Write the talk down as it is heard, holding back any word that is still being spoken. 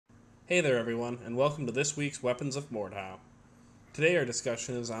Hey there everyone, and welcome to this week's Weapons of Mordhau. Today our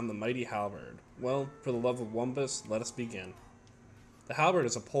discussion is on the mighty Halberd. Well, for the love of Wumbus, let us begin. The Halberd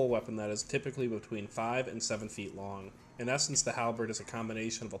is a pole weapon that is typically between 5 and 7 feet long. In essence, the Halberd is a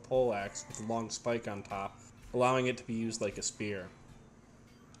combination of a pole axe with a long spike on top, allowing it to be used like a spear.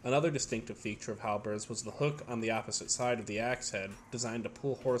 Another distinctive feature of halberds was the hook on the opposite side of the axe head, designed to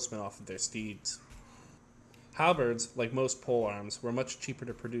pull horsemen off of their steeds. Halberds, like most polearms, were much cheaper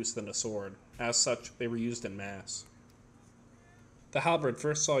to produce than a sword. As such, they were used in mass. The halberd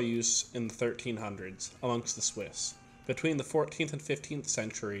first saw use in the 1300s amongst the Swiss. Between the 14th and 15th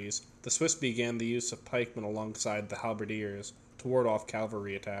centuries, the Swiss began the use of pikemen alongside the halberdiers to ward off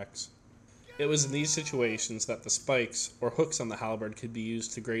cavalry attacks. It was in these situations that the spikes, or hooks on the halberd, could be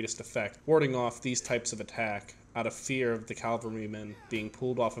used to greatest effect, warding off these types of attack, out of fear of the cavalrymen being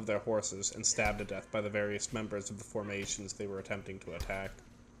pulled off of their horses and stabbed to death by the various members of the formations they were attempting to attack.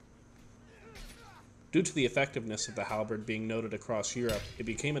 Due to the effectiveness of the halberd being noted across Europe, it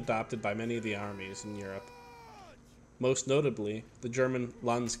became adopted by many of the armies in Europe. Most notably, the German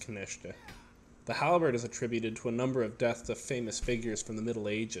Landsknechte. The halberd is attributed to a number of deaths of famous figures from the Middle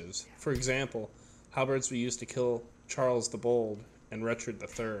Ages. For example, halberds were used to kill Charles the Bold and Richard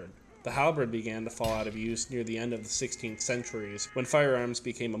III. The halberd began to fall out of use near the end of the 16th centuries, when firearms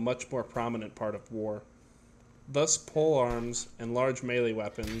became a much more prominent part of war. Thus, polearms and large melee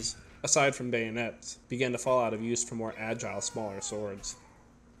weapons, aside from bayonets, began to fall out of use for more agile, smaller swords.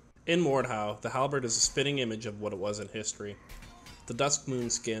 In Mordhau, the halberd is a spitting image of what it was in history. The dusk moon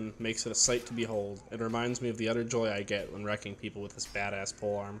skin makes it a sight to behold, and reminds me of the utter joy I get when wrecking people with this badass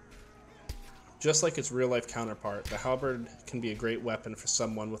polearm. Just like its real-life counterpart, the halberd can be a great weapon for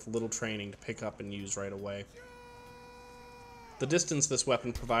someone with little training to pick up and use right away. The distance this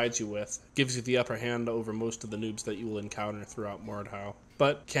weapon provides you with gives you the upper hand over most of the noobs that you will encounter throughout Mordhau,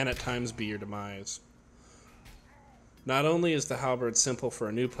 but can at times be your demise. Not only is the halberd simple for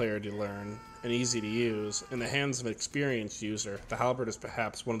a new player to learn and easy to use, in the hands of an experienced user, the halberd is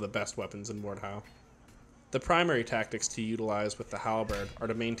perhaps one of the best weapons in Mordhau. The primary tactics to utilize with the halberd are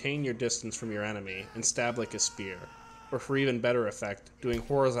to maintain your distance from your enemy and stab like a spear, or for even better effect, doing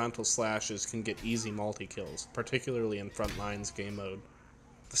horizontal slashes can get easy multi-kills, particularly in front lines game mode.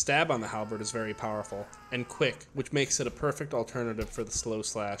 The stab on the halberd is very powerful and quick, which makes it a perfect alternative for the slow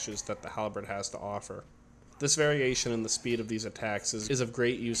slashes that the halberd has to offer. This variation in the speed of these attacks is of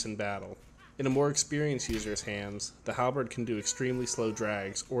great use in battle. In a more experienced user's hands, the halberd can do extremely slow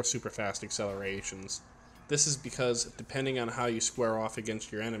drags or super fast accelerations. This is because, depending on how you square off against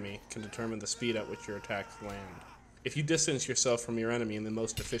your enemy, can determine the speed at which your attacks land. If you distance yourself from your enemy in the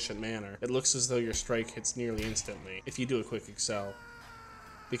most efficient manner, it looks as though your strike hits nearly instantly, if you do a quick excel.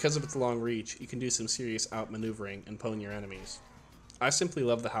 Because of its long reach, you can do some serious outmaneuvering and pwn your enemies. I simply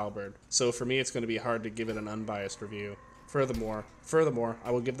love the halberd, so for me it's going to be hard to give it an unbiased review. Furthermore,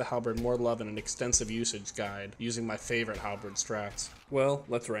 I will give the halberd more love in an extensive usage guide, using my favorite halberd strats. Well,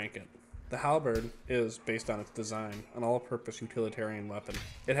 let's rank it. The halberd is, based on its design, an all-purpose utilitarian weapon.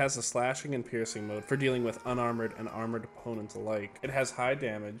 It has a slashing and piercing mode for dealing with unarmored and armored opponents alike. It has high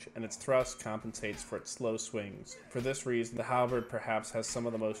damage, and its thrust compensates for its slow swings. For this reason, the halberd perhaps has some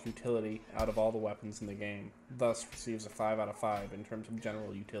of the most utility out of all the weapons in the game, thus receives a 5 out of 5 in terms of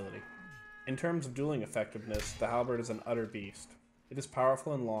general utility. In terms of dueling effectiveness, the halberd is an utter beast. It is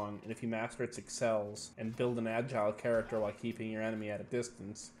powerful and long, and if you master its excels and build an agile character while keeping your enemy at a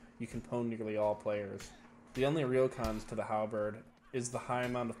distance, you can pwn nearly all players. The only real cons to the halberd is the high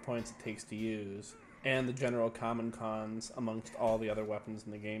amount of points it takes to use, and the general common cons amongst all the other weapons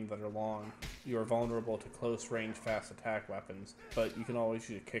in the game that are long. You are vulnerable to close range fast attack weapons, but you can always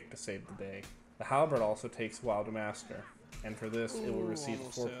use a kick to save the day. The halberd also takes a while to master, and for this it will receive a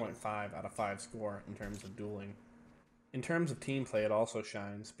 4.5 out of 5 score in terms of dueling. In terms of team play, it also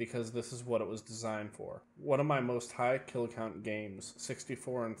shines, because this is what it was designed for. One of my most high kill count games,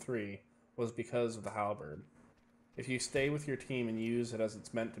 64-3, was because of the halberd. If you stay with your team and use it as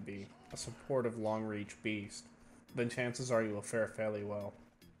it's meant to be, a supportive long-reach beast, then chances are you will fare fairly well.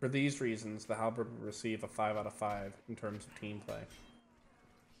 For these reasons, the halberd will receive a 5 out of 5 in terms of team play.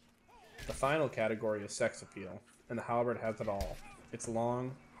 The final category is sex appeal, and the halberd has it all. It's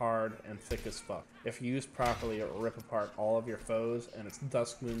long, hard, and thick as fuck. If used properly, it will rip apart all of your foes, and its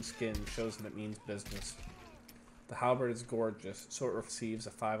dusk moon skin shows that it means business. The halberd is gorgeous, so it receives a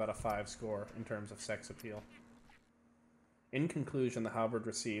 5 out of 5 score in terms of sex appeal. In conclusion, the halberd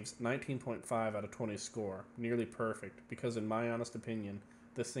receives 19.5 out of 20 score, nearly perfect, because in my honest opinion,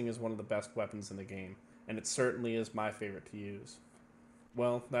 this thing is one of the best weapons in the game, and it certainly is my favorite to use.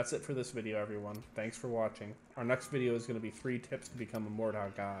 Well, that's it for this video, everyone. Thanks for watching. Our next video is going to be 3 tips to become a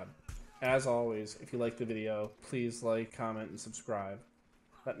Mordhau god. As always, if you liked the video, please like, comment, and subscribe.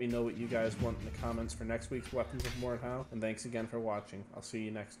 Let me know what you guys want in the comments for next week's Weapons of Mordhau, and thanks again for watching. I'll see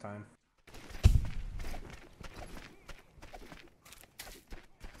you next time.